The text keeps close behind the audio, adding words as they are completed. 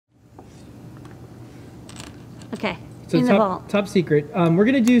Okay. So in the vault. Top secret. We're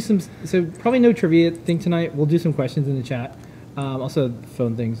gonna do some. So probably no trivia thing tonight. We'll do some questions in the chat. Also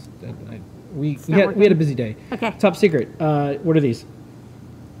phone things. We had a busy day. Okay. Top secret. What are these?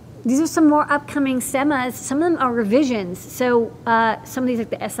 These are some more upcoming SEMAs. Some of them are revisions. So some of these, like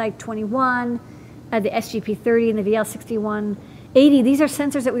the SI21, the SGP30, and the VL6180. These are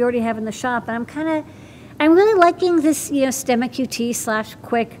sensors that we already have in the shop, and I'm really liking this, STEMMA QT /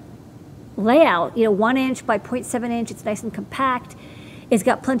 quick layout. 1 inch by 0.7 inch. It's nice and compact. It's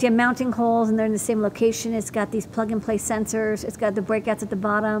got plenty of mounting holes, and they're in the same location. It's got these plug-and-play sensors. It's got the breakouts at the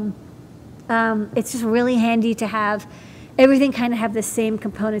bottom. It's just really handy to have everything kind of have the same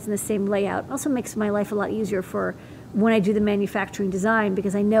components and the same layout. It also makes my life a lot easier for when I do the manufacturing design,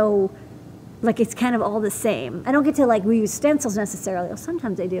 because I know, it's kind of all the same. I don't get to reuse stencils necessarily. Well,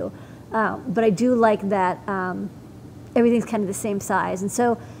 sometimes I do, but I do like that everything's kind of the same size. And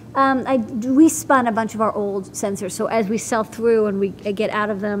so we spun a bunch of our old sensors. So as we sell through and we get out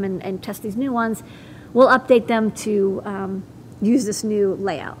of them and test these new ones, we'll update them to use this new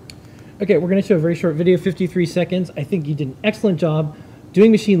layout. Okay, we're going to show a very short video, 53 seconds. I think you did an excellent job doing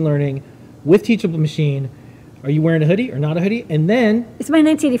machine learning with Teachable Machine. Are you wearing a hoodie or not a hoodie? And then... It's my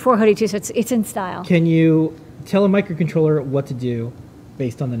 1984 hoodie, too, so it's in style. Can you tell a microcontroller what to do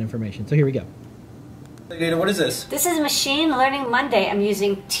based on that information? So here we go. Data, what is this? This is Machine Learning Monday. I'm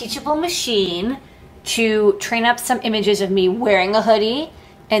using Teachable Machine to train up some images of me wearing a hoodie,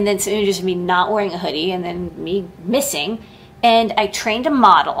 and then some images of me not wearing a hoodie, and then me missing. And I trained a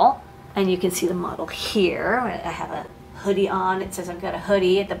model. And you can see the model here. I have a hoodie on. It says I've got a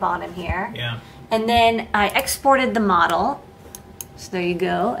hoodie at the bottom here. Yeah. And then I exported the model. So there you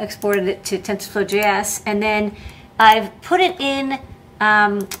go. Exported it to TensorFlow.js. And then I've put it in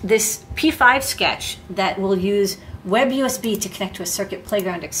this P5 sketch that will use Web USB to connect to a Circuit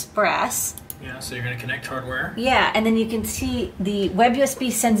Playground Express. Yeah, so you're going to connect hardware. Yeah, and then you can see the Web USB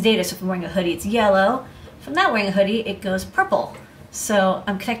sends data. So if I'm wearing a hoodie, it's yellow. If I'm not wearing a hoodie, it goes purple. So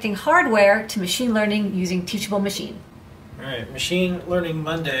I'm connecting hardware to machine learning using Teachable Machine. All right, Machine Learning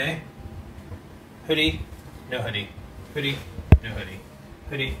Monday. Hoodie, no hoodie. Hoodie, no hoodie.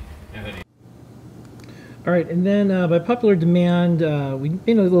 Hoodie, no hoodie. All right, and then by popular demand, we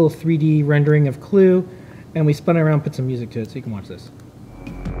made a little 3D rendering of Clue, and we spun it around, put some music to it, so you can watch this.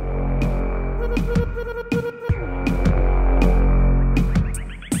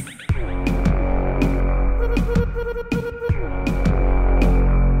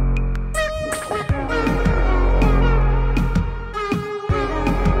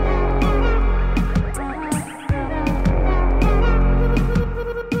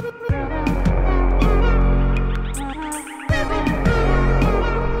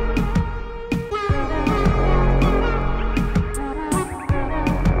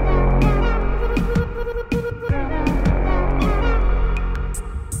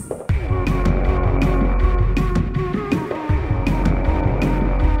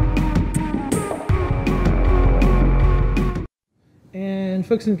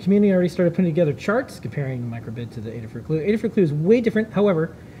 Folks in the community already started putting together charts comparing microbit to the Adafruit Clue. Adafruit Clue is way different.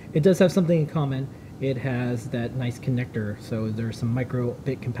 However, it does have something in common. It has that nice connector, so there's some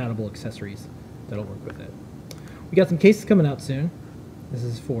microbit compatible accessories that'll work with it. We got some cases coming out soon. This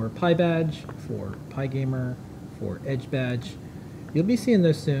is for Pi Badge, for Pi Gamer, for Edge Badge. You'll be seeing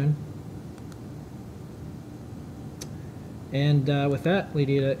those soon. And with that,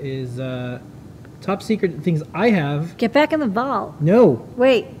 Lady Ada, is top secret things I have. Get back in the vault. No.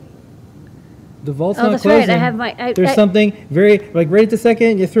 Wait. The vault's not closing. Right. I have my. There's something very right at the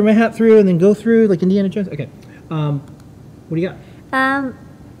second. You throw my hat through and then go through like Indiana Jones. Okay. What do you got?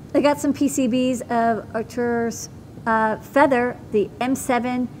 I got some PCBs of Artur's Feather, the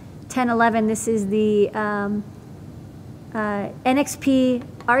M7 1011. This is the NXP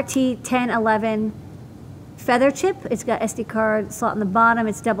RT 1011 Feather chip. It's got SD card slot in the bottom.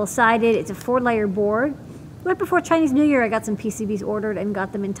 It's double-sided. It's a 4-layer board. Right before Chinese New Year, I got some PCBs ordered and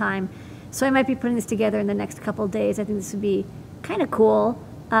got them in time. So I might be putting this together in the next couple of days. I think this would be kind of cool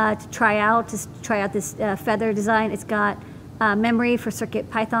to try out this Feather design. It's got memory for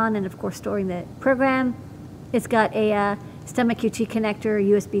Circuit Python and, of course, storing the program. It's got a STEMMA QT connector,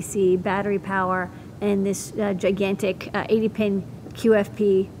 USB-C, battery power, and this gigantic 80-pin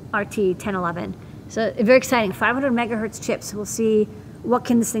QFP RT 1011. So very exciting, 500 megahertz chips. We'll see what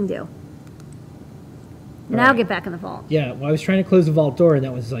can this thing do. Now get back in the vault. Yeah, well, I was trying to close the vault door and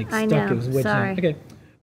that was like stuck. I know, It was wedged in. sorry. Okay.